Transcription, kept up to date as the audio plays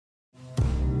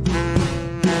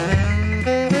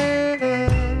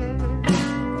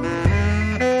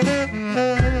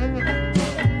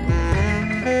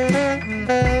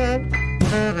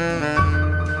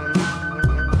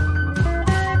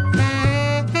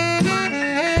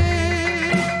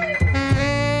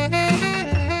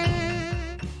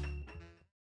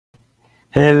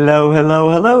Hello, hello,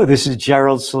 hello. This is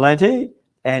Gerald Celente,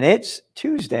 and it's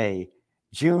Tuesday,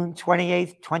 June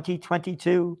 28th,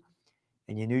 2022,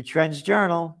 and your new Trends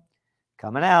Journal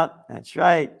coming out. That's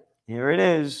right. Here it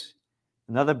is.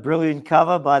 Another brilliant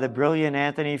cover by the brilliant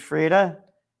Anthony Freda.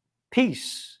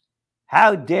 Peace.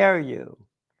 How dare you?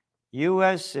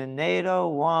 U.S. and NATO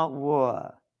want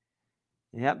war.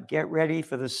 Yep, get ready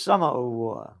for the summer of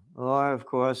war. Or, of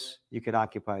course, you could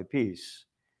occupy peace.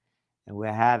 And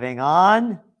we're having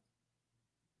on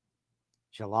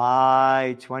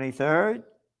July 23rd,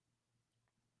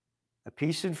 a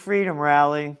Peace and Freedom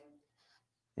rally.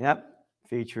 Yep,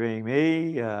 featuring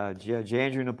me, Judge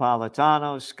Andrew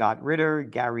Napolitano, Scott Ritter,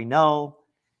 Gary Null,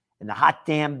 and the Hot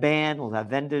Damn Band. We'll have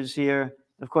vendors here.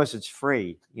 Of course, it's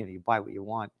free. You buy what you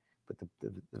want, but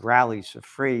the rallies are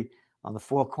free on the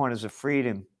four corners of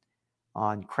freedom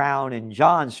on Crown and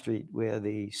John Street, where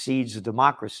the seeds of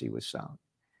democracy were sown.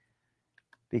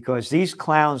 Because these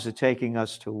clowns are taking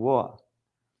us to war.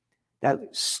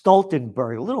 That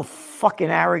Stoltenberg, a little fucking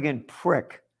arrogant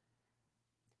prick,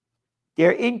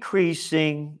 they're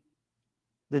increasing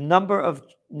the number of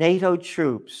NATO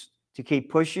troops to keep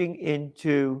pushing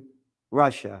into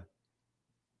Russia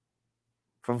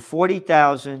from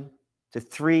 40,000 to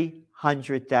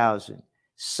 300,000.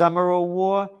 Summer of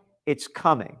war, it's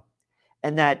coming.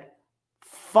 And that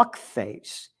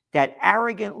fuckface, that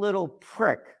arrogant little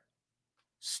prick,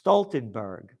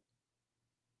 Stoltenberg,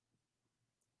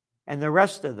 and the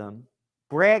rest of them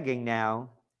bragging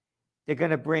now they're going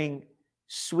to bring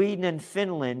Sweden and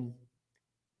Finland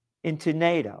into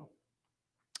NATO.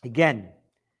 Again,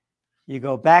 you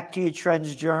go back to your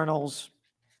Trends journals.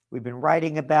 We've been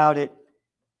writing about it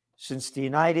since the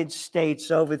United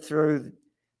States overthrew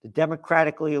the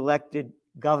democratically elected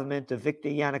government of Viktor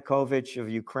Yanukovych of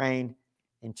Ukraine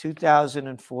in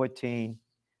 2014.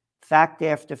 Fact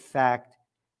after fact,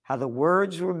 how the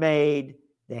words were made,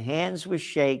 the hands were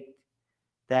shaken,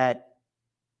 that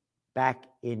back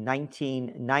in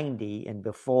 1990 and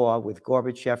before with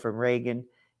Gorbachev and Reagan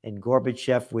and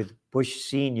Gorbachev with Bush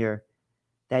Sr.,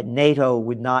 that NATO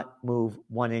would not move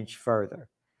 1 inch further.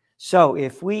 So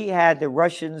if we had the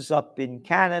Russians up in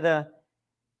Canada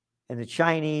and the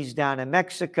Chinese down in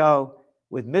Mexico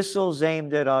with missiles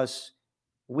aimed at us,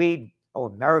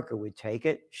 America would take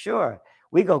it, sure.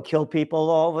 We go kill people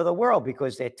all over the world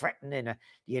because they're threatening the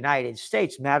United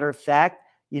States. Matter of fact,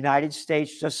 the United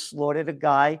States just slaughtered a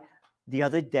guy the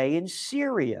other day in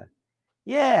Syria.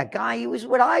 Yeah, guy, he was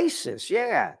with ISIS.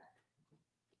 Yeah.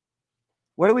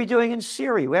 What are we doing in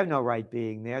Syria? We have no right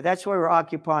being there. That's why we're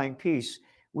occupying peace.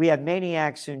 We have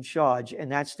maniacs in charge,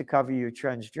 and that's to cover your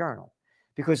Trends Journal.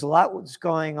 Because a lot of what's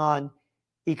going on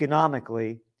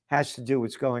economically has to do with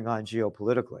what's going on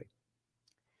geopolitically.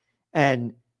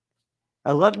 And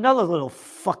I love another little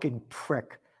fucking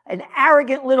prick, an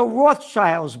arrogant little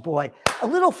Rothschild's boy, a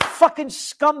little fucking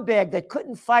scumbag that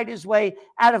couldn't fight his way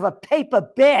out of a paper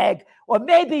bag or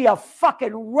maybe a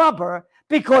fucking rubber,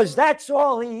 because that's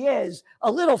all he is,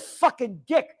 a little fucking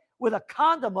dick with a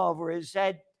condom over his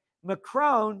head.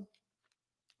 Macron,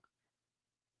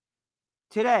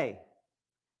 today,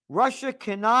 Russia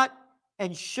cannot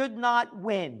and should not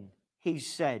win, he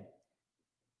said.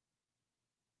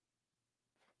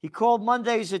 He called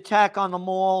Monday's attack on the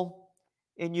mall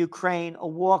in Ukraine a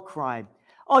war crime.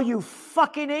 Oh, you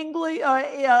fucking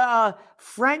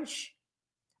French?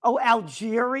 Oh,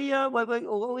 Algeria?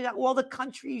 All the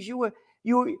countries you were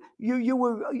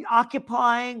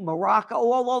occupying, Morocco,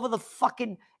 all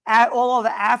over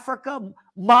Africa,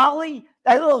 Mali,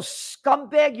 that little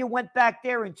scumbag, you went back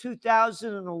there in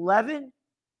 2011.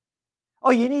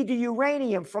 Oh, you need the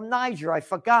uranium from Niger, I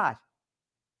forgot.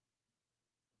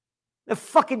 The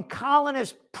fucking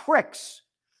colonist pricks.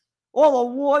 All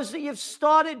the wars that you've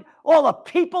started, all the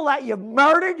people that you've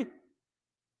murdered.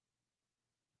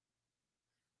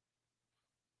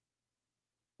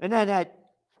 And then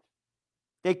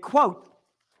they quote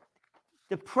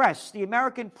the press, the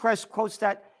American press quotes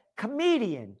that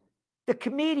comedian, the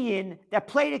comedian that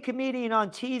played a comedian on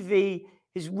TV.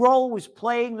 His role was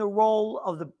playing the role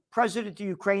of the president of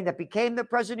Ukraine that became the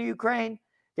president of Ukraine,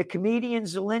 the comedian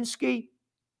Zelensky,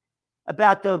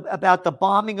 about the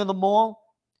bombing of the mall.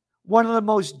 One of the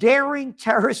most daring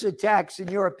terrorist attacks in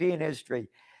European history.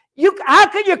 How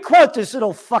can you quote this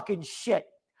little fucking shit?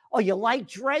 Oh, you like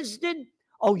Dresden?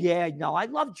 Oh, yeah, no, I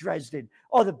love Dresden.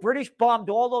 Oh, the British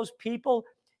bombed all those people,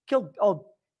 killed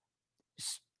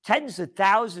tens of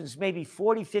thousands, maybe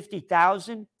 40,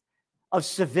 50,000 of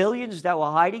civilians that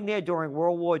were hiding there during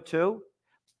World War II,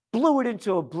 blew it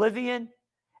into oblivion,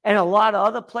 and a lot of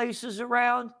other places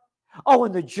around. Oh,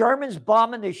 and the Germans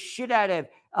bombing the shit out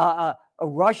of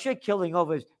Russia, killing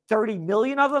over 30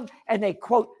 million of them, and they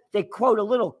quote a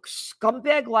little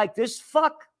scumbag like this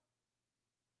fuck.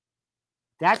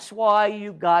 That's why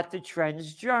you got the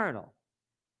Trends Journal.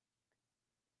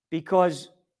 Because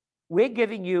we're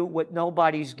giving you what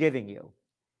nobody's giving you.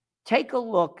 Take a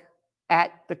look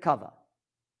at the cover.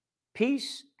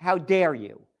 Peace? How dare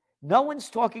you? No one's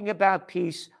talking about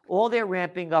peace. All they're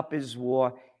ramping up is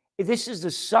war. This is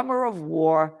the summer of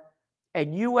war,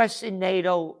 and U.S. and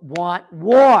NATO want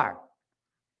war.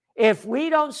 If we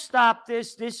don't stop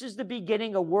this, this is the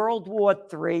beginning of World War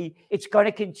III. It's going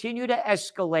to continue to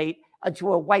escalate until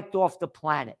we're wiped off the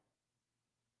planet.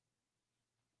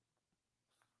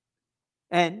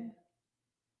 And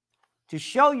to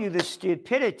show you the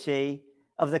stupidity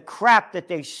of the crap that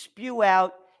they spew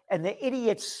out and the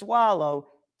idiots swallow,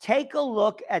 take a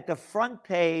look at the front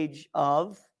page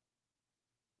of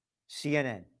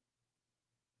CNN.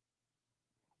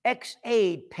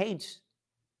 Ex-aide paints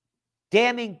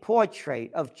damning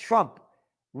portrait of Trump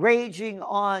raging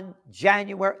on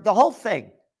January. The whole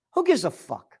thing. Who gives a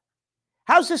fuck?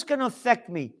 How's this going to affect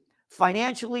me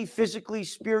financially, physically,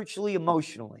 spiritually,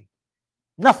 emotionally?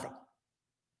 Nothing.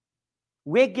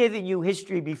 We're giving you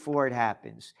history before it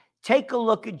happens. Take a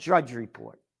look at Drudge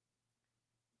Report.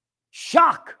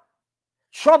 Shock.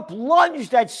 Trump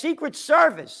lunged at Secret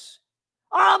Service.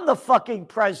 I'm the fucking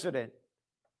president.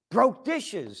 Broke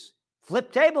dishes.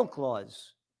 Flipped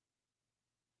tablecloths.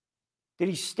 Did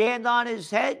he stand on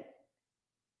his head?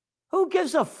 Who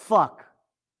gives a fuck?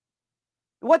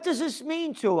 What does this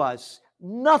mean to us?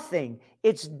 Nothing.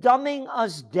 It's dumbing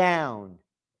us down.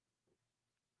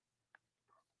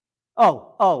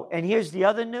 Oh, and here's the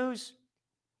other news.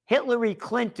 Hillary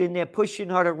Clinton, they're pushing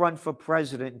her to run for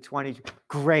president in 2020.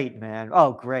 Great, man.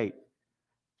 Oh, great.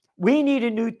 We need a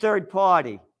new third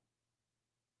party.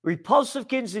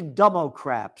 Republicans and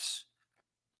Democrats.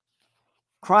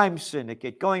 Crime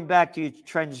Syndicate. Going back to your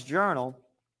Trends Journal,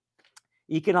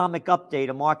 economic update,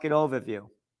 a market overview.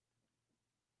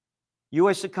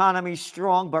 U.S. economy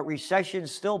strong, but recession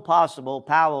still possible,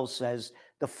 Powell says.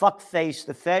 The fuckface,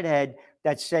 the Fed head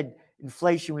that said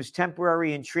inflation was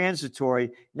temporary and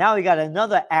transitory. Now we got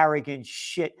another arrogant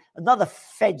shit, another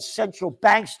Fed central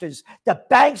banksters, the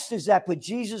banksters that put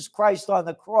Jesus Christ on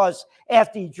the cross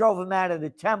after he drove him out of the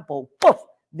temple. Poof,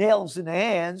 nails in the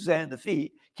hands and the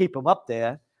feet, keep him up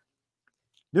there.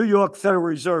 New York Federal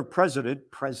Reserve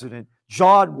President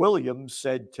John Williams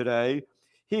said today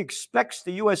he expects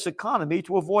the U.S. economy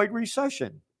to avoid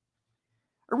recession.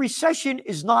 A recession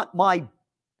is not my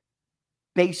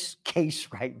base case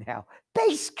right now.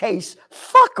 Base case?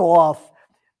 Fuck off.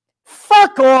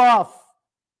 Fuck off.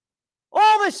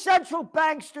 All the central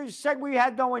banksters said we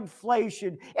had no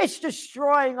inflation. It's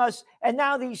destroying us. And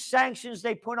now these sanctions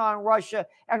they put on Russia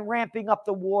and ramping up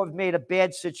the war have made a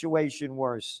bad situation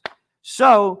worse.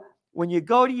 So when you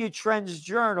go to your Trends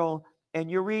Journal and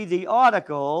you read the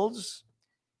articles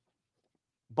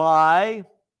by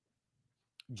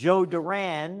Joe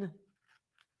Duran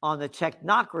on the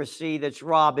technocracy that's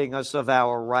robbing us of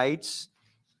our rights,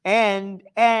 and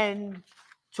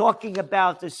talking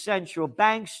about the central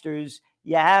banksters,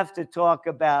 you have to talk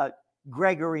about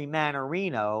Gregory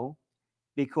Mannarino,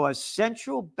 because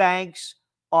central banks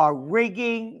are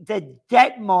rigging the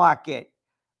debt market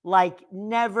like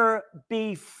never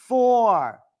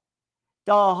before.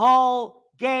 The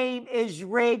whole game is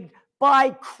rigged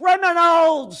by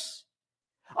criminals.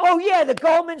 Oh, yeah, the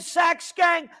Goldman Sachs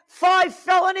gang, 5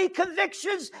 felony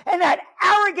convictions, and that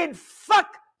arrogant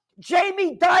fuck,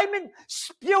 Jamie Dimon,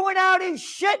 spewing out his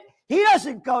shit. He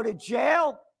doesn't go to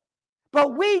jail.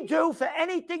 But we do for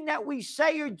anything that we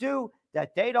say or do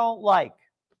that they don't like.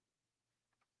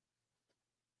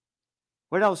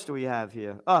 What else do we have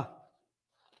here?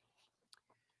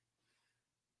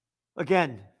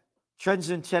 Again, trends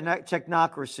in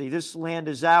technocracy. This land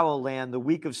is our land, the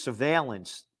week of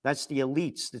surveillance. That's the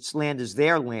elites. This land is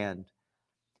their land.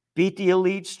 Beat the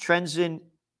elites, trends in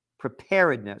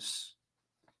preparedness.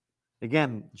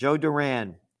 Again, Joe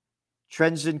Duran,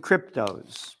 trends in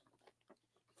cryptos.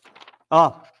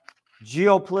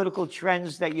 Geopolitical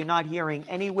trends that you're not hearing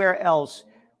anywhere else.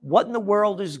 What in the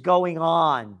world is going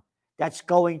on that's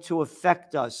going to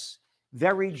affect us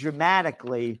very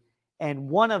dramatically? And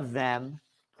one of them,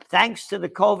 thanks to the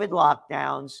COVID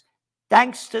lockdowns,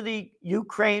 thanks to the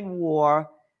Ukraine war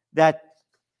that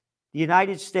the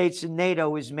United States and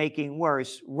NATO is making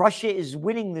worse, Russia is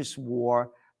winning this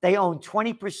war. They own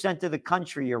 20% of the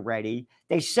country already.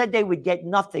 They said they would get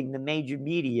nothing, the major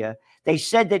media. They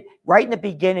said that right in the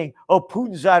beginning,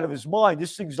 Putin's out of his mind.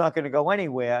 This thing's not going to go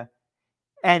anywhere.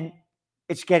 And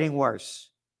it's getting worse.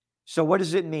 So what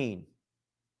does it mean?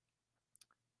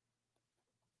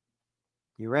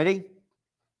 You ready?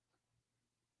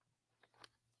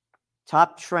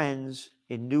 Top trends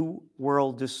in New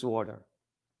World Disorder.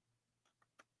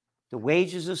 The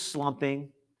wages are slumping,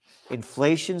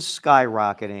 inflation's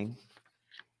skyrocketing,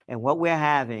 and what we're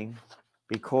having,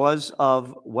 because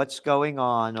of what's going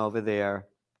on over there,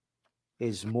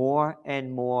 is more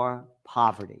and more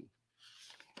poverty.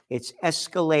 It's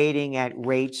escalating at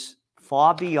rates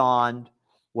far beyond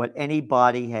what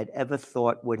anybody had ever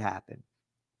thought would happen.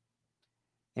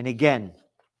 And again,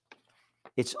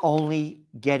 it's only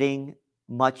getting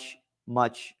much,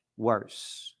 much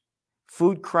worse.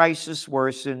 Food crisis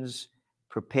worsens.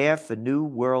 Prepare for New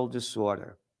World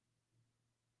Disorder.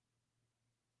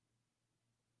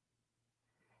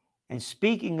 And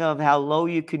speaking of how low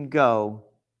you can go,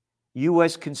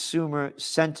 U.S. consumer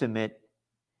sentiment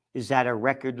is at a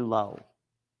record low.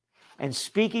 And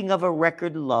speaking of a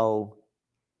record low,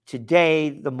 today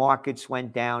the markets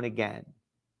went down again.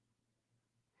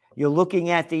 You're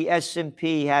looking at the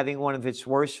S&P having one of its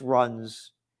worst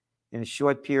runs in a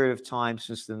short period of time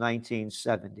since the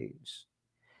 1970s.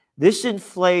 This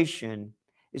inflation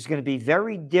is going to be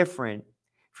very different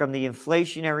from the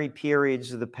inflationary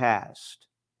periods of the past.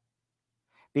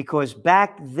 Because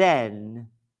back then,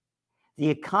 the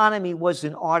economy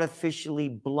wasn't artificially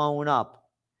blown up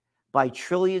by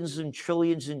trillions and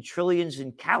trillions and trillions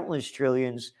and countless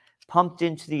trillions pumped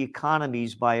into the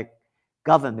economies by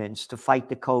governments to fight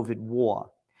the COVID war.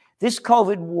 This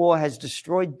COVID war has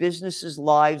destroyed businesses'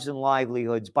 lives and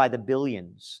livelihoods by the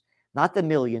billions, not the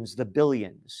millions, the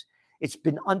billions. It's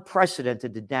been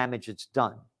unprecedented, the damage it's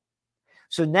done.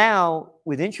 So now,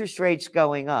 with interest rates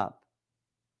going up,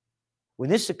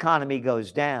 when this economy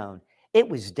goes down, it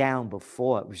was down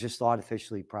before. It was just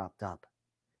artificially propped up.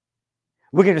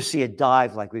 We're going to see a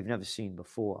dive like we've never seen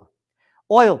before.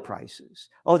 Oil prices.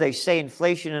 Oh, they say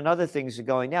inflation and other things are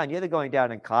going down. Yeah, they're going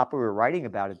down in copper. We're writing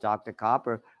about it, Dr.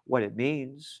 Copper, what it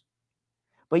means.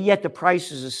 But yet the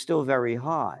prices are still very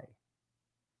high.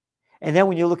 And then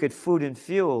when you look at food and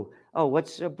fuel, oh,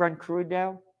 what's Brent crude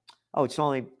now? Oh, it's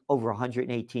only over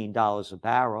 $118 a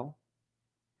barrel.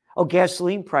 Oh,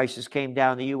 gasoline prices came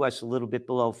down in the U.S. a little bit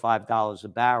below $5 a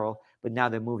barrel, but now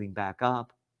they're moving back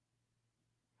up.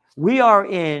 We are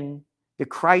in the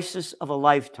crisis of a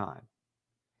lifetime.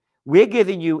 We're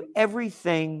giving you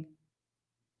everything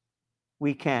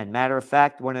we can. Matter of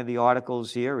fact, one of the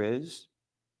articles here is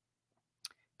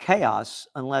chaos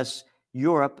unless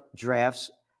Europe drafts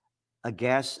a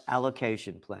gas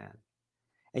allocation plan.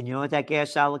 And you know what that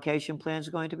gas allocation plan is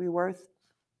going to be worth?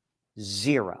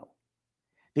 Zero.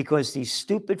 Because these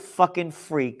stupid fucking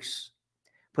freaks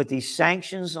put these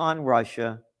sanctions on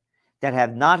Russia that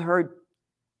have not hurt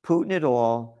Putin at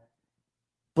all.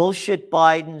 Bullshit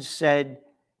Biden said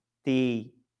their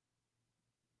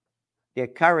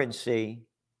currency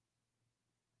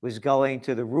was going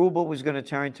to, the ruble was going to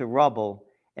turn to rubble,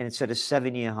 and it's at a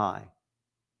 7-year high.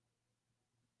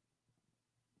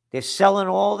 They're selling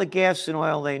all the gas and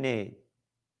oil they need.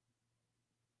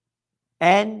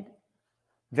 And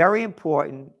very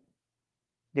important,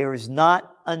 there is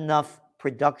not enough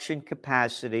production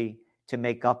capacity to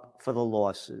make up for the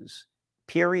losses.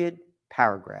 Period.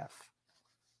 Paragraph.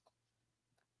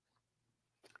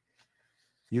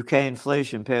 UK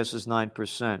inflation passes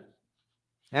 9%.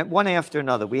 And one after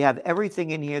another. We have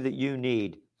everything in here that you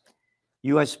need.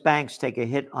 U.S. banks take a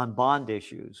hit on bond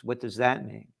issues. What does that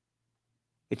mean?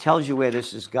 It tells you where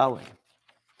this is going.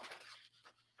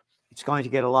 It's going to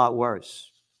get a lot worse.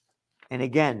 And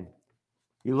again,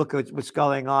 you look at what's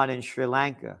going on in Sri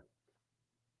Lanka.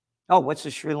 Oh, what's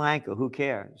the Sri Lanka? Who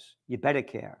cares? You better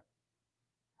care.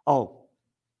 Oh,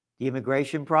 the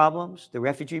immigration problems, the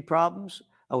refugee problems.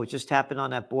 Oh, it just happened on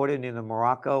that border near the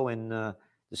Morocco and the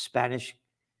Spanish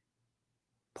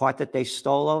part that they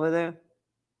stole over there.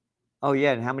 Oh,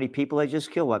 yeah, and how many people they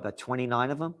just killed? What, about 29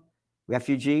 of them?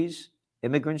 Refugees,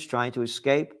 immigrants trying to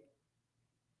escape.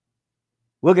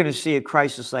 We're going to see a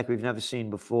crisis like we've never seen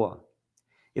before.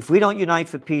 If we don't unite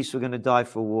for peace, we're going to die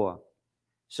for war.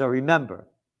 So remember,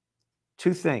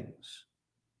 2 things.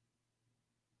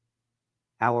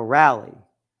 Our rally,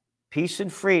 peace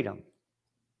and freedom.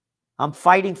 I'm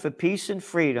fighting for peace and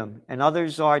freedom, and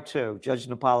others are too. Judge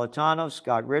Napolitano,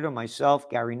 Scott Ritter, myself,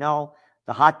 Gary Null,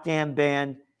 the Hot Damn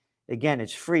Band. Again,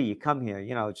 it's free. You come here.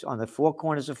 You know, it's on the 4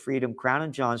 corners of freedom, Crown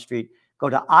and John Street. Go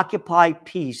to Occupy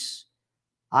Peace,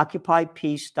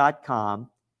 occupypeace.com,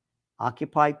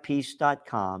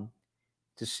 occupypeace.com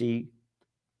to see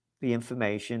the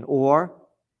information, or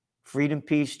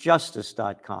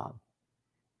freedompeacejustice.com,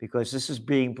 because this is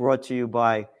being brought to you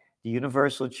by the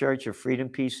Universal Church of Freedom,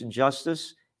 Peace, and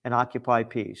Justice and Occupy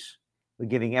Peace. We're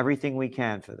giving everything we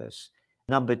can for this.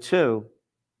 Number 2,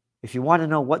 If you want to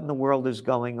know what in the world is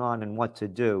going on and what to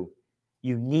do,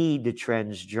 you need the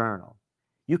Trends Journal.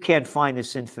 You can't find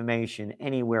this information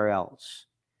anywhere else.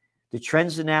 The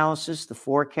trends analysis, the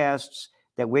forecasts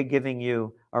that we're giving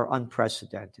you are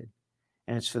unprecedented.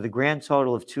 And it's for the grand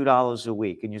total of $2 a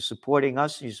week. And you're supporting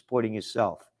us and you're supporting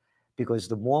yourself, because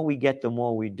the more we get, the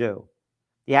more we do.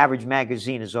 The average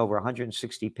magazine is over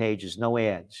 160 pages, no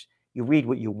ads. You read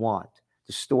what you want,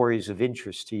 the stories of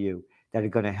interest to you that are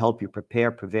going to help you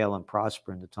prepare, prevail, and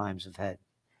prosper in the times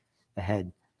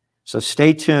ahead. So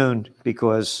stay tuned,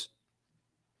 because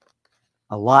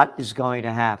a lot is going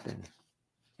to happen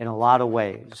in a lot of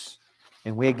ways.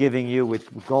 And we're giving you,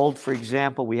 with gold, for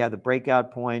example, we have the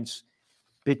breakout points,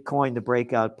 Bitcoin, the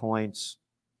breakout points,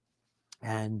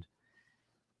 and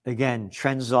again,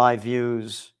 Trends Live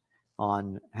views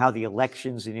on how the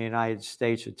elections in the United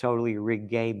States are totally a rigged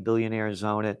game, billionaires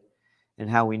own it, and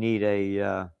how we need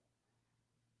a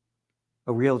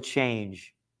real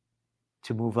change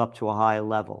to move up to a higher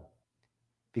level,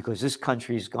 because this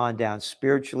country has gone down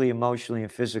spiritually, emotionally,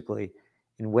 and physically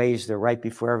in ways that are right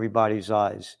before everybody's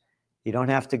eyes. You don't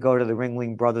have to go to the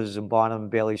Ringling Brothers and Barnum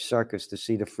and Bailey Circus to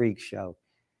see the freak show.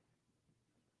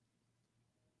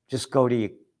 Just go to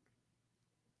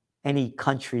any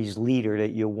country's leader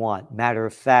that you want. Matter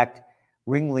of fact,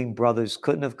 Ringling Brothers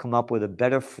couldn't have come up with a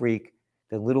better freak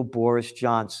than little Boris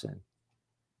Johnson,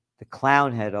 the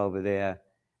clown head over there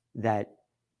that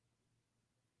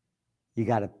you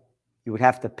would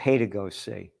have to pay to go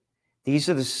see. These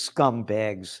are the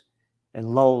scumbags and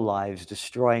lowlives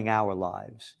destroying our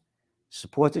lives.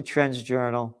 Support the Trends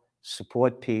Journal,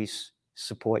 support peace,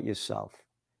 support yourself.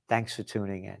 Thanks for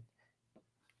tuning in.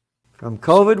 From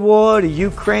COVID war to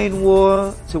Ukraine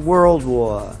war to world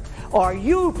war. Are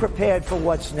you prepared for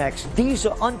what's next? These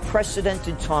are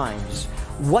unprecedented times.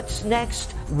 What's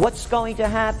next? What's going to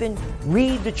happen?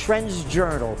 Read the Trends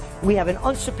Journal. We have an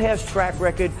unsurpassed track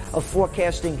record of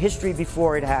forecasting history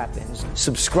before it happens.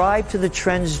 Subscribe to the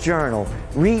Trends Journal.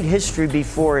 Read history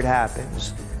before it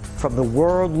happens. From the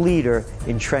world leader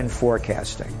in trend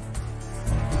forecasting.